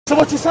So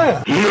what you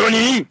saying?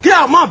 Nani? Get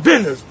out my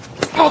business,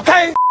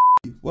 okay?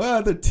 What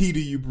other tea do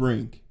you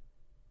bring?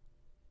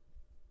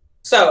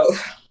 So,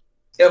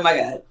 oh my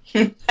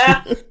God.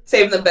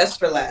 Saving the best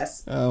for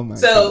last. Oh my God.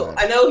 So,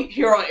 I know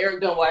here on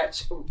Eric don't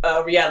watch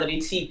reality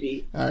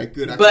TV. All right,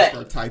 good. I can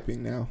start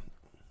typing now.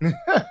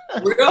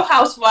 Real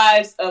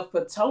Housewives of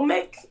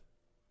Potomac.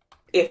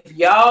 If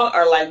y'all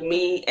are like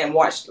me and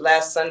watched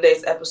last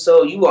Sunday's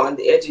episode, you are on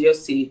the edge of your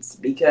seats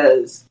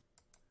because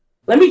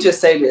let me just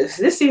say this.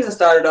 This season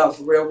started off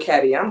real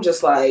catty. I'm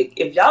just like,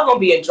 if y'all gonna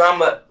be in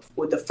drama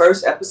with the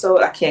first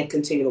episode, I can't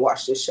continue to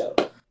watch this show.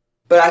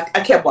 But I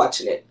kept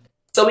watching it.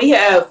 So we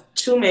have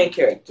two main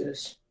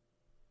characters.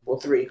 Well,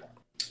 three.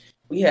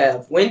 We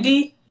have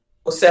Wendy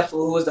Osefo,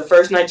 who was the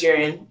first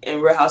Nigerian in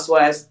Real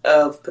Housewives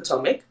of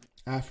Potomac.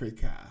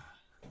 Africa.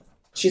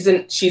 She's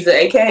an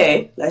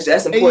AKA.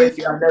 That's important if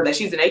y'all know that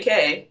she's an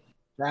AKA.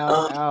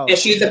 And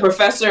she's a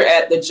professor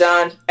at the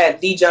John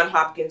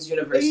Hopkins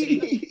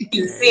University.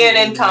 She's a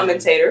CNN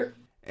commentator.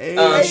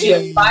 She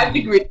has 5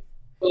 degrees.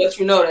 I'll let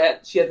you know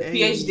that she has a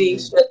PhD.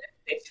 She's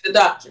a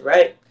doctor,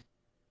 right?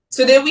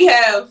 So then we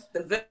have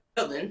the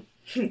villain,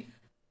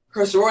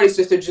 her sorority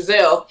sister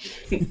Giselle,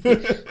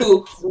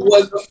 who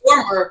was the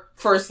former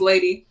first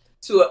lady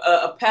to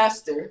a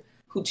pastor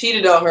who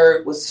cheated on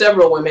her with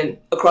several women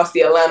across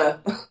the Atlanta.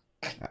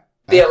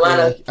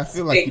 I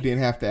feel like you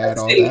didn't have to add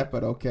all that,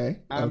 but okay.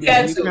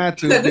 This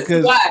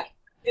is why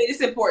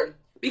it's important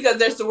because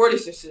they're sorority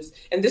sisters,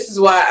 and this is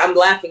why I'm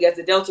laughing at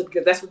the Delta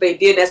because that's what they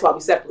did. That's why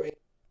we separated.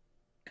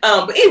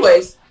 But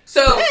anyways,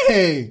 so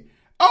hey,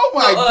 oh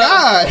my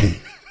God.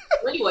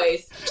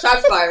 Anyways,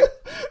 shots fired.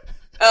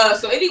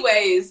 So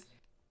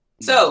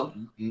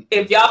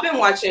if y'all been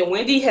watching,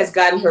 Wendy has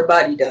gotten her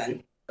body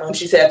done.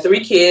 She's had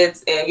 3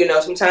 kids, and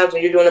sometimes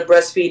when you're doing a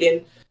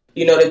breastfeeding,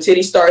 the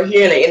titties start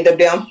here and they end up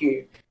down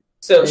here.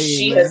 So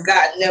she has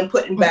gotten them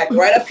putting back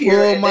right up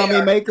here. Full mommy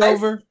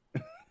makeover.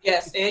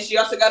 Yes, and she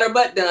also got her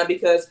butt done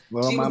because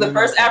she was the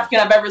first African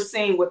I've ever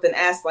seen with an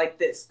ass like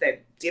this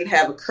that didn't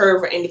have a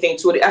curve or anything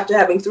to it. After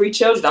having 3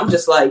 children, I'm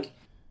just like,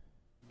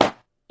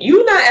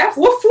 you not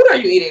African? What food are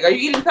you eating? Are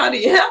you eating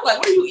pounded yam? Like,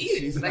 what are you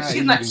eating?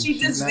 She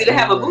just didn't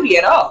have a booty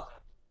at all.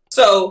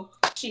 So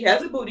she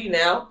has a booty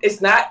now. It's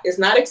not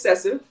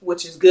excessive,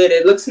 which is good.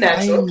 It looks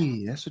natural.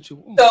 Hey, that's what you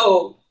want.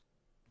 So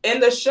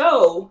in the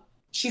show,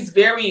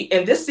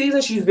 in this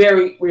season, she's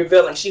very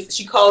revealing.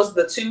 She calls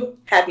the 2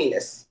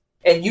 happiness.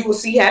 And you will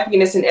see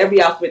happiness in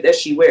every outfit that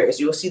she wears.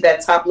 You'll see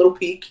that top little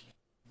peak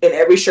in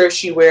every shirt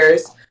she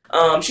wears.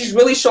 She's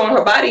really showing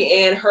her body,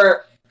 and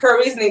her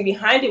reasoning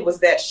behind it was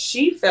that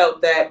she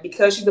felt that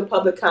because she's a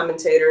public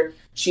commentator,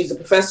 she's a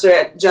professor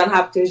at John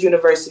Hopkins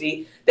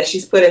University, that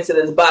she's put into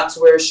this box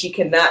where she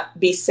cannot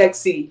be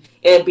sexy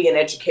and be an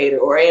educator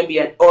or be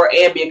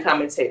a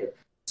commentator.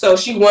 So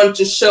she wanted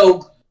to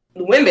show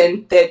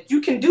women that you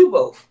can do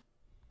both.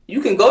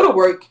 You can go to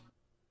work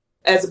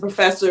as a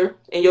professor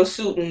in your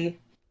suit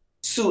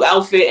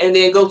outfit and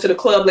then go to the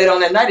club later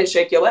on that night and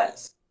shake your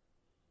ass.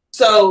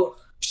 So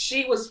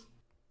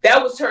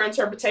that was her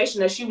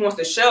interpretation, that she wants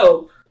to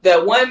show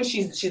that one,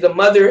 she's a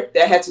mother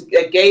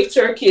that gave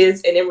to her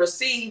kids and then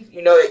received,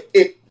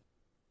 it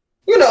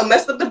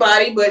messed up the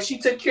body, but she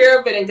took care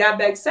of it and got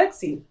back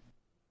sexy.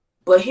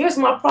 But here's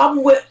my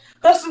problem with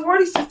her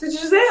sorority sister,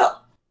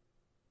 Giselle.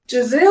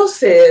 Giselle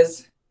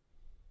says,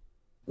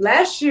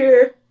 last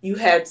year you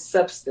had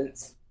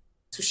substance.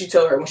 So she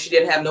told her when she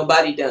didn't have no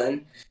body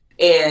done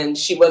and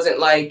she wasn't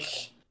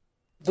like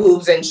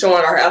boobs and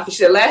showing her outfit.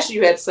 She said, last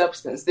year you had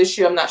substance. This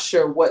year I'm not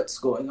sure what's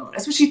going on.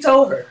 That's what she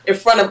told her in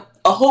front of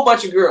a whole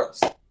bunch of girls.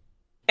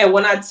 And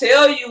when I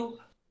tell you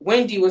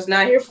Wendy was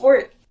not here for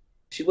it,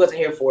 she wasn't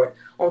here for it.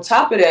 On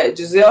top of that,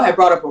 Giselle had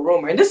brought up a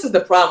rumor. And this is the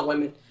problem,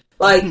 women.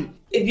 Like,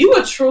 if you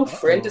a true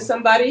friend to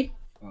somebody,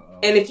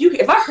 and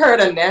if I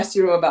heard a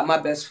nasty rumor about my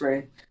best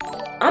friend,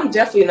 I'm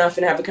definitely not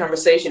going to have a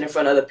conversation in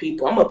front of other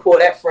people. I'm going to pull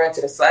that friend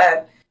to the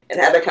side and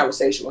have that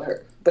conversation with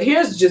her. But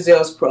here's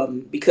Giselle's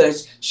problem,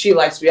 because she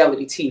likes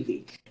reality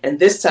TV. And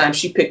this time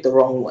she picked the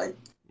wrong one.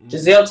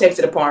 Giselle takes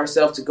it upon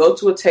herself to go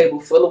to a table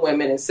full of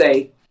women and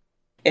say,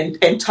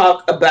 and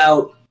talk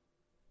about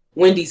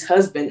Wendy's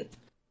husband.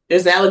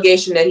 There's an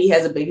allegation that he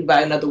has a baby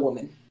by another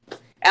woman.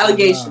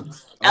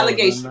 Allegations.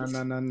 Allegations.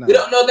 No. We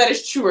don't know that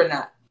it's true or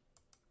not.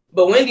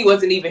 But Wendy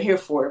wasn't even here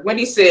for it.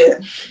 Wendy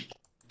said,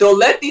 don't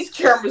let these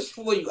cameras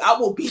fool you. I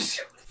will beat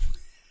you.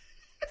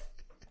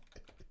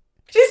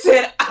 She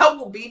said, I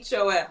will beat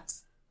your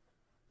ass.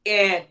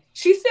 And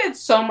she said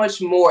so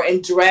much more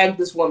and dragged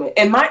this woman.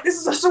 And this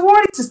is a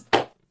sorority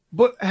sister.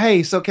 But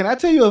hey, so can I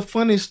tell you a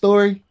funny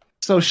story?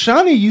 So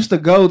Shawnee used to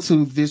go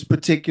to this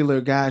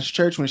particular guy's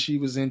church when she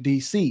was in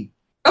DC.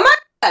 Oh my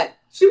God.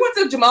 She went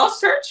to Jamal's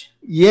church?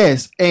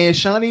 Yes. And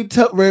Shawnee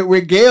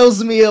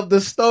regales me of the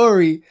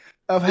story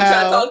of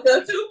how... Talk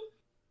to too?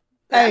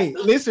 Hey,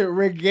 listen,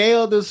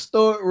 regale the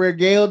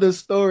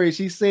story.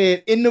 She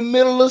said, in the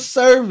middle of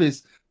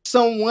service,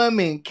 some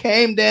woman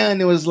came down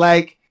and was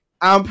like,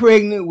 I'm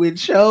pregnant with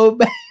Cho.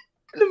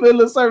 In the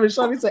middle of service,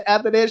 Shawty said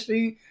after that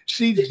she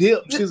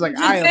dipped. She was like,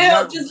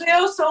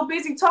 Giselle's so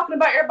busy talking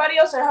about everybody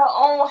else in her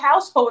own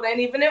household ain't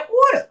even in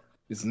order.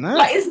 It's not.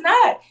 Like, it's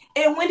not.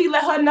 And Wendy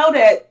let her know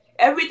that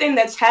everything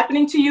that's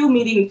happening to you,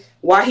 meaning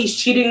why he's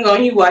cheating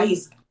on you, why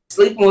he's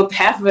sleeping with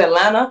half of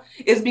Atlanta,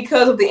 is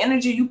because of the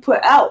energy you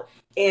put out.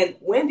 And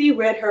Wendy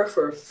read her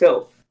for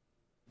filth.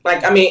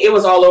 Like, I mean, it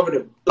was all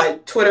over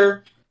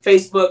Twitter,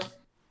 Facebook.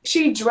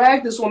 She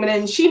dragged this woman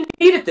in. She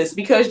needed this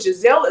because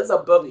Giselle is a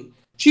bully.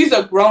 She's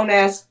a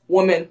grown-ass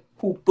woman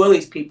who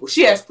bullies people.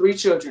 She has 3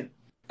 children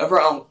of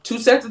her own, 2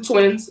 sets of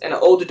twins and an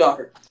older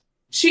daughter.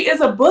 She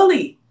is a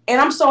bully. And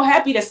I'm so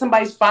happy that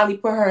somebody's finally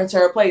put her into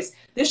her place.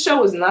 This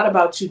show is not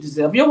about you,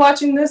 Giselle. If you're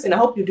watching this, and I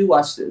hope you do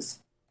watch this,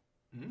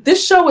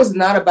 this show is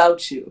not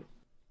about you,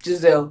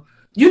 Giselle.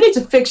 You need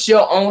to fix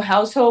your own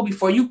household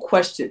before you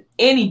question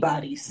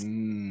anybody's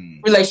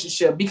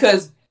relationship,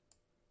 because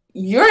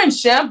you're in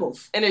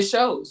shambles and it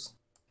shows.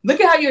 Look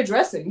at how you're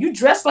dressing. You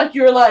dress like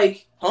you're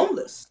like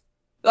homeless.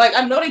 Like,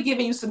 I know they're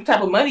giving you some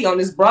type of money on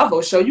this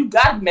Bravo show. You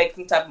got to make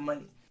some type of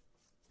money.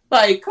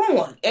 Like, come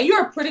on. And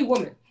you're a pretty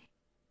woman.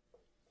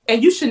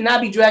 And you should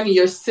not be dragging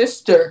your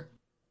sister,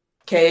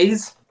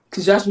 Kays,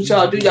 because that's what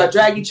y'all do. Y'all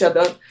drag each other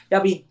up.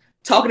 Y'all be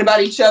talking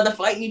about each other,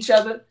 fighting each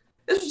other.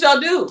 That's what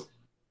y'all do.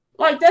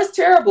 Like, that's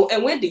terrible.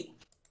 And Wendy,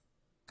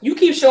 you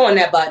keep showing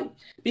that body,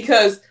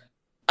 because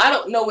I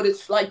don't know what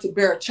it's like to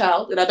bear a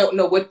child, and I don't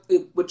know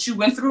what you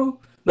went through,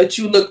 but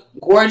you look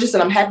gorgeous,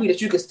 and I'm happy that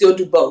you can still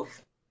do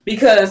both.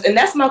 Because, and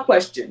that's my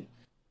question,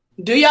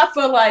 do y'all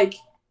feel like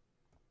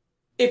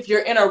if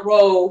you're in a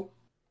role,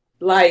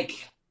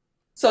 like,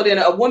 so then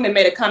a woman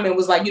made a comment,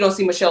 was like, you don't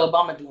see Michelle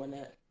Obama doing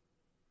that.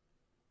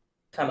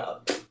 Come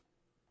out.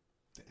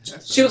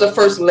 She was a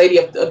first lady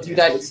of the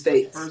United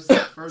States.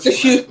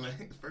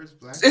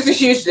 It's a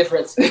huge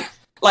difference.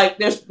 Like,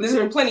 there's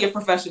been plenty of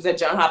professors at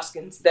Johns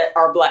Hopkins that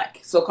are black,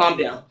 so calm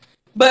down.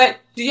 But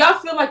do y'all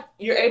feel like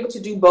you're able to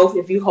do both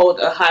if you hold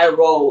a higher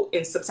role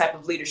in some type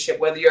of leadership,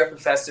 whether you're a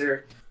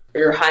professor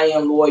or you're a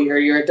high-end lawyer,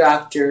 you're a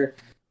doctor?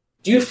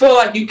 Do you feel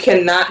like you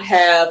cannot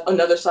have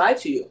another side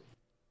to you?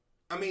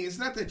 I mean, it's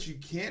not that you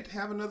can't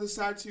have another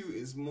side to you.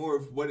 It's more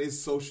of what is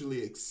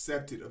socially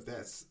accepted of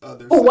that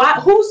other side. Why?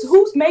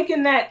 Who's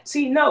making that?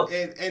 See, no.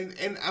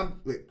 And I'm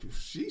like,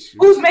 sheesh.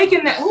 Who's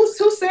making that? Who's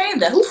saying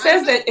that? Who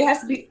says that it has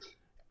to be?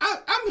 I'm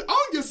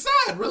on your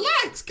side.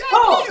 Relax.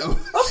 God damn.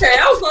 Okay.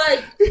 I was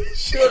like,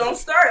 sure, don't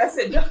start. I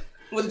said,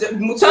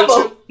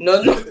 Mutombo.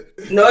 No. Yeah,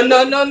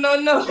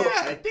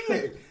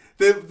 damn.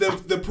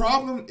 The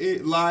problem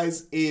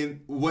lies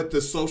in what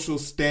the social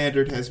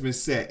standard has been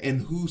set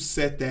and who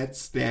set that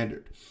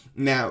standard.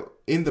 Now,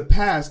 in the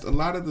past, a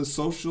lot of the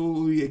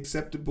socially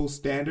acceptable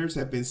standards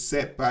have been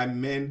set by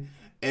men,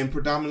 and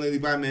predominantly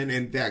by men,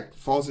 and that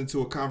falls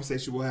into a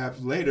conversation we'll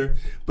have later.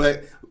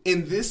 But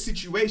in this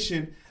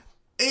situation,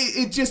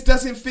 it just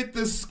doesn't fit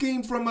the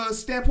scheme from a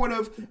standpoint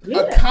of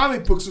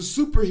comic books or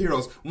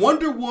superheroes.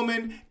 Wonder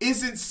Woman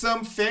isn't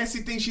some fancy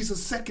thing. She's a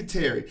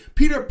secretary.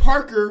 Peter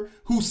Parker,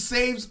 who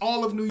saves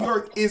all of New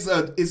York, is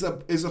a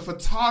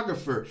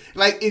photographer.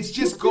 Like, it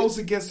just goes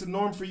against the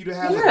norm for you to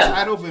have a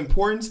title of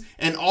importance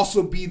and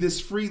also be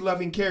this free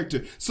loving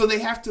character. So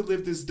they have to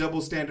live this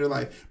double standard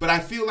life. But I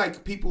feel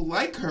like people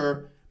like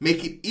her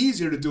make it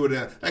easier to do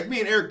it. Like, me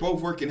and Eric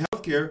both work in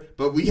healthcare,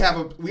 but we have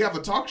a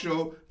talk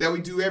show that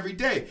we do every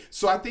day.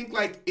 So I think,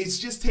 like, it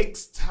just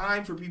takes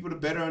time for people to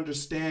better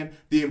understand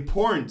the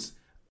importance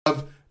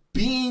of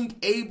being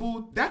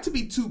able not to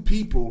be two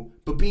people,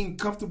 but being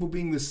comfortable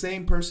being the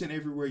same person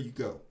everywhere you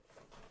go.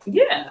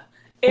 Yeah.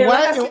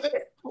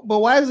 But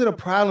why is it a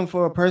problem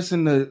for a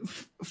person to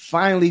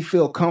finally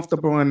feel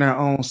comfortable in their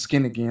own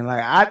skin again?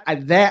 Like,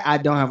 I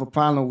don't have a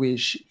problem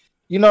with.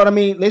 You know what I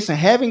mean? Listen,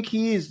 having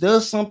kids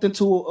does something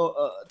to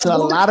a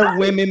lot of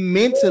women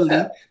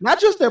mentally, not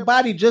just their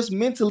body, just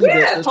mentally.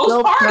 Yeah,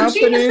 postpartum.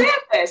 She even said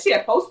that. She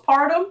had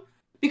postpartum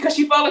because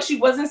she felt like she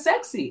wasn't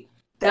sexy.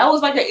 That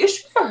was like an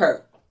issue for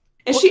her,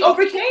 and she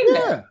overcame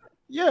that.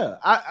 Yeah,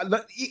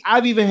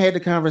 I've even had the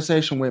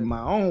conversation with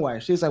my own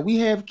wife. She's like, we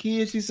have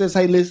kids. She says,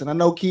 hey, listen, I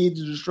know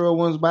kids destroy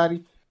one's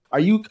body. Are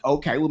you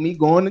okay with me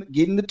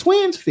getting the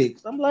twins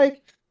fixed? I'm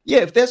like, yeah,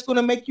 if that's going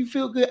to make you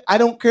feel good, I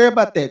don't care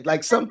about that.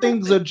 Like, some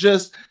things are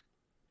just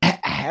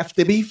have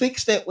to be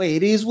fixed that way.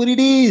 It is what it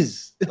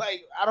is.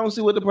 Like, I don't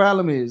see what the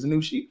problem is. And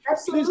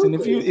listen,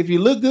 if you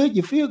look good,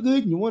 you feel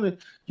good, and you want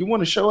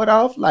to show it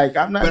off. Like,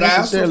 I'm not. But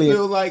necessarily. I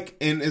also feel like,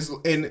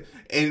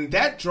 and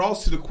that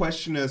draws to the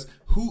question as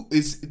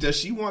does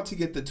she want to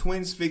get the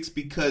twins fixed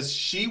because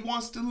she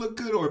wants to look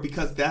good, or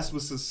because that's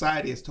what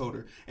society has told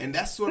her? And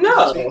that's sort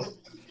of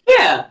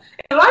yeah.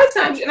 And a lot of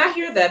times, and I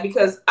hear that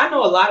because I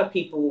know a lot of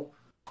people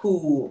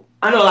who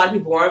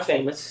aren't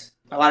famous.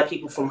 A lot of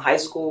people from high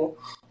school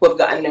who have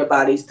gotten their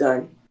bodies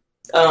done.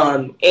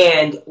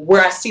 And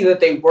where I see that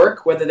they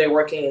work, whether they're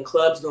working in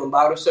clubs doing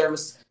bottle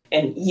service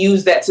and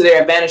use that to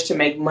their advantage to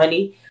make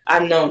money.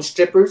 I've known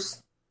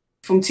strippers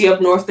from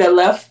TF North that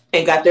left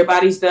and got their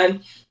bodies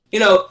done. You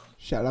know,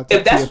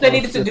 if that's what they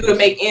needed to do to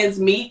make ends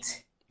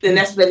meet, then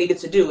that's what they needed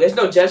to do. There's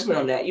no judgment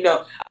on that. You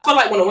know, I feel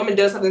like when a woman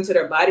does something to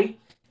their body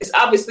it's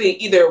obviously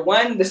either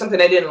one, there's something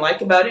they didn't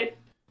like about it,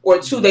 or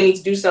two, they need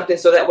to do something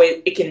so that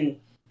way it can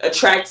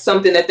attract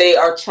something that they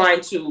are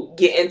trying to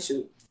get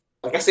into.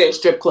 Like I said,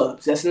 strip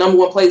clubs. That's the number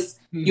one place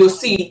you'll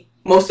see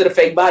most of the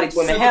fake bodies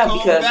women have,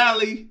 because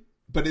Valley,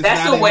 but it's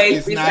that's not the way.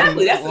 it's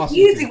Exactly. That's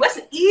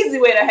an easy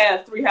way to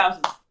have 3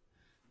 houses.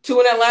 2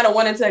 in Atlanta,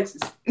 1 in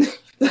Texas.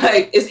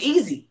 Like, it's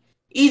easy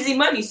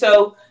money.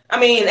 So, I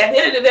mean, at the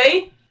end of the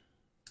day,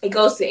 it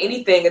goes to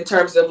anything in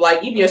terms of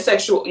like even your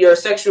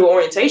sexual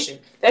orientation.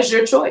 That's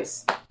your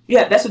choice.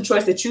 Yeah, that's a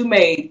choice that you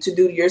made to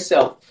do to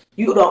yourself.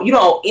 You don't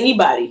owe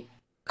anybody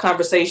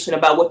conversation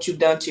about what you've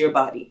done to your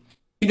body.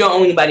 You don't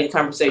owe anybody a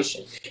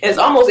conversation. And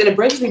it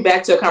brings me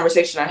back to a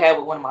conversation I had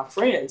with one of my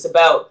friends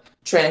about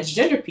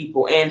transgender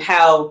people and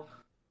how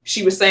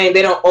she was saying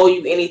they don't owe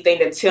you anything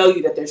to tell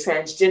you that they're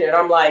transgender. And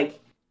I'm like,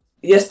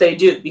 yes, they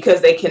do,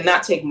 because they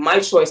cannot take my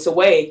choice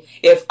away.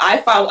 If I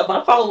fall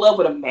in love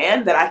with a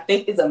man that I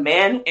think is a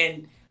man,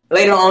 and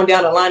later on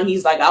down the line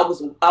he's like, I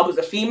was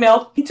a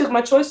female, he took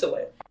my choice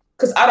away.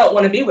 Because I don't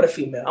want to be with a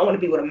female. I want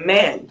to be with a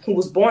man who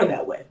was born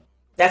that way.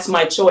 That's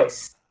my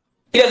choice.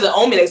 He doesn't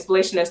owe me an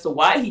explanation as to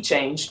why she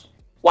changed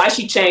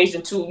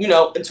into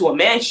a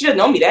man. She doesn't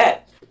owe me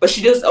that, but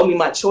she does owe me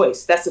my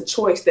choice. That's a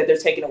choice that they're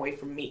taking away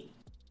from me.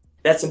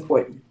 That's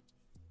important.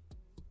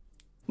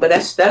 But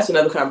that's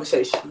another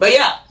conversation. But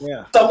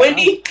yeah. So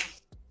Wendy,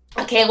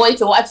 I can't wait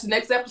to watch the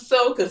next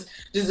episode, because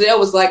Giselle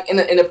was like in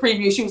the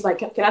preview, she was like,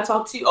 "Can I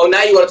talk to you?" Oh,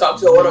 now you want to talk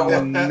to her? Hold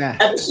on.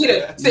 Nah.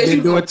 You've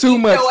been doing too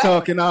much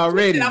talking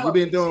already. You've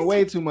been doing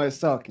way too much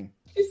talking.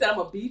 She said, "I'm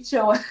gonna beat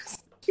your ass."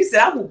 She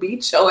said, "I will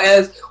beat your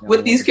ass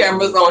with these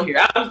cameras on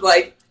here." I was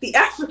like, "The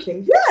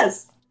African,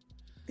 yes,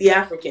 the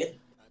African."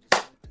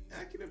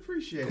 I can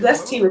appreciate it.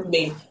 That's tea with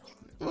me.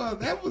 Well,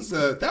 that was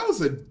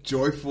a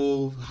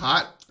joyful,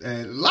 hot,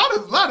 and a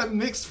lot of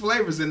mixed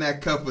flavors in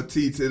that cup of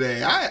tea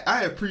today.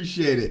 I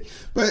appreciate it.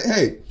 But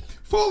hey,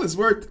 for all it's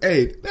worth,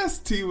 hey, that's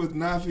Tea with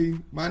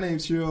Nafi. My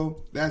name's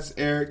Shiro. That's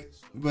Eric.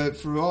 But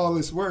for all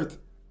it's worth,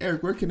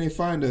 Eric, where can they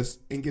find us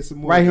and get some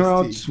more? Right here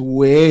on tea?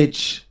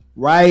 Twitch.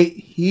 Right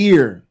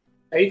here.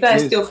 Are you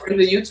guys still friends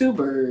with YouTube,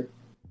 or?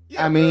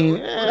 I mean,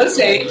 no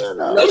shade.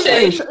 No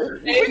shade.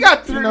 We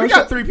got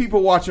 3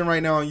 people watching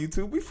right now on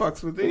YouTube. We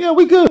fucks with it. Yeah,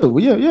 we good.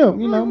 Yeah.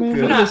 You know, man.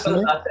 We're not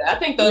feeling about that. I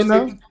think those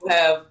 3 people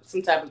have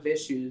some type of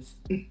issues.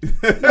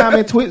 I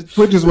mean,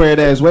 Twitch is where it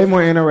is. Way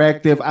more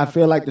interactive. I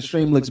feel like the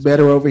stream looks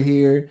better over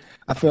here.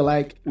 I feel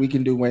like we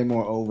can do way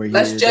more over here.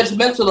 Less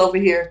judgmental over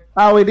here.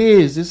 Oh, it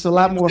is. It's a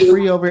lot more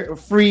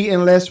free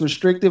and less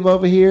restrictive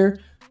over here,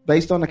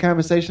 based on the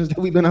conversations that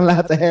we've been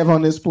allowed to have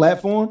on this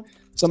platform.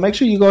 So make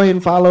sure you go ahead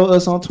and follow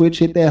us on Twitch.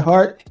 Hit that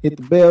heart, hit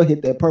the bell,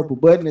 hit that purple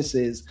button that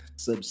says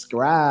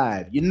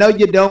subscribe. You know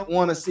you don't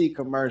want to see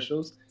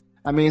commercials.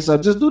 I mean, so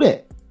just do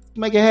that.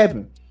 Make it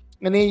happen.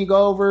 And then you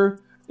go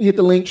over, hit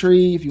the link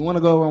tree. If you want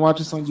to go over and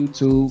watch us on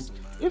YouTube,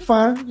 you're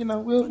fine. You know,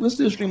 we'll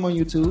still stream on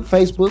YouTube.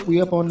 Facebook,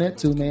 we up on that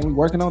too, man. We're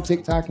working on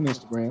TikTok and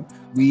Instagram.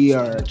 We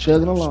are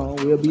chugging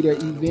along. We'll be there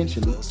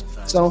eventually.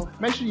 So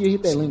make sure you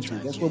hit that link tree.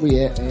 That's where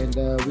we at. And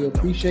we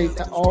appreciate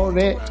all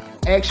that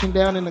action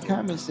down in the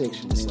comment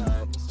section.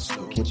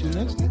 And catch you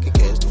next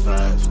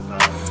time.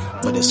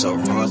 But it's so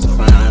hard to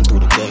find through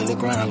the daily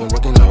grind. We're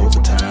working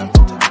overtime.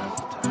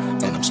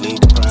 And I'm sleep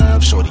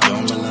deprived. Shorty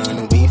on my line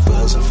and we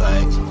fuss and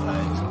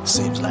fight.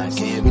 Seems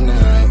like every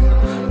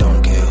night.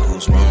 Don't care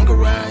who's wrong or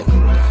right.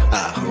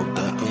 I hope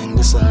the end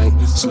is sight.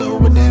 Slow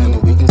it down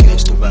and we can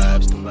catch the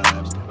vibes.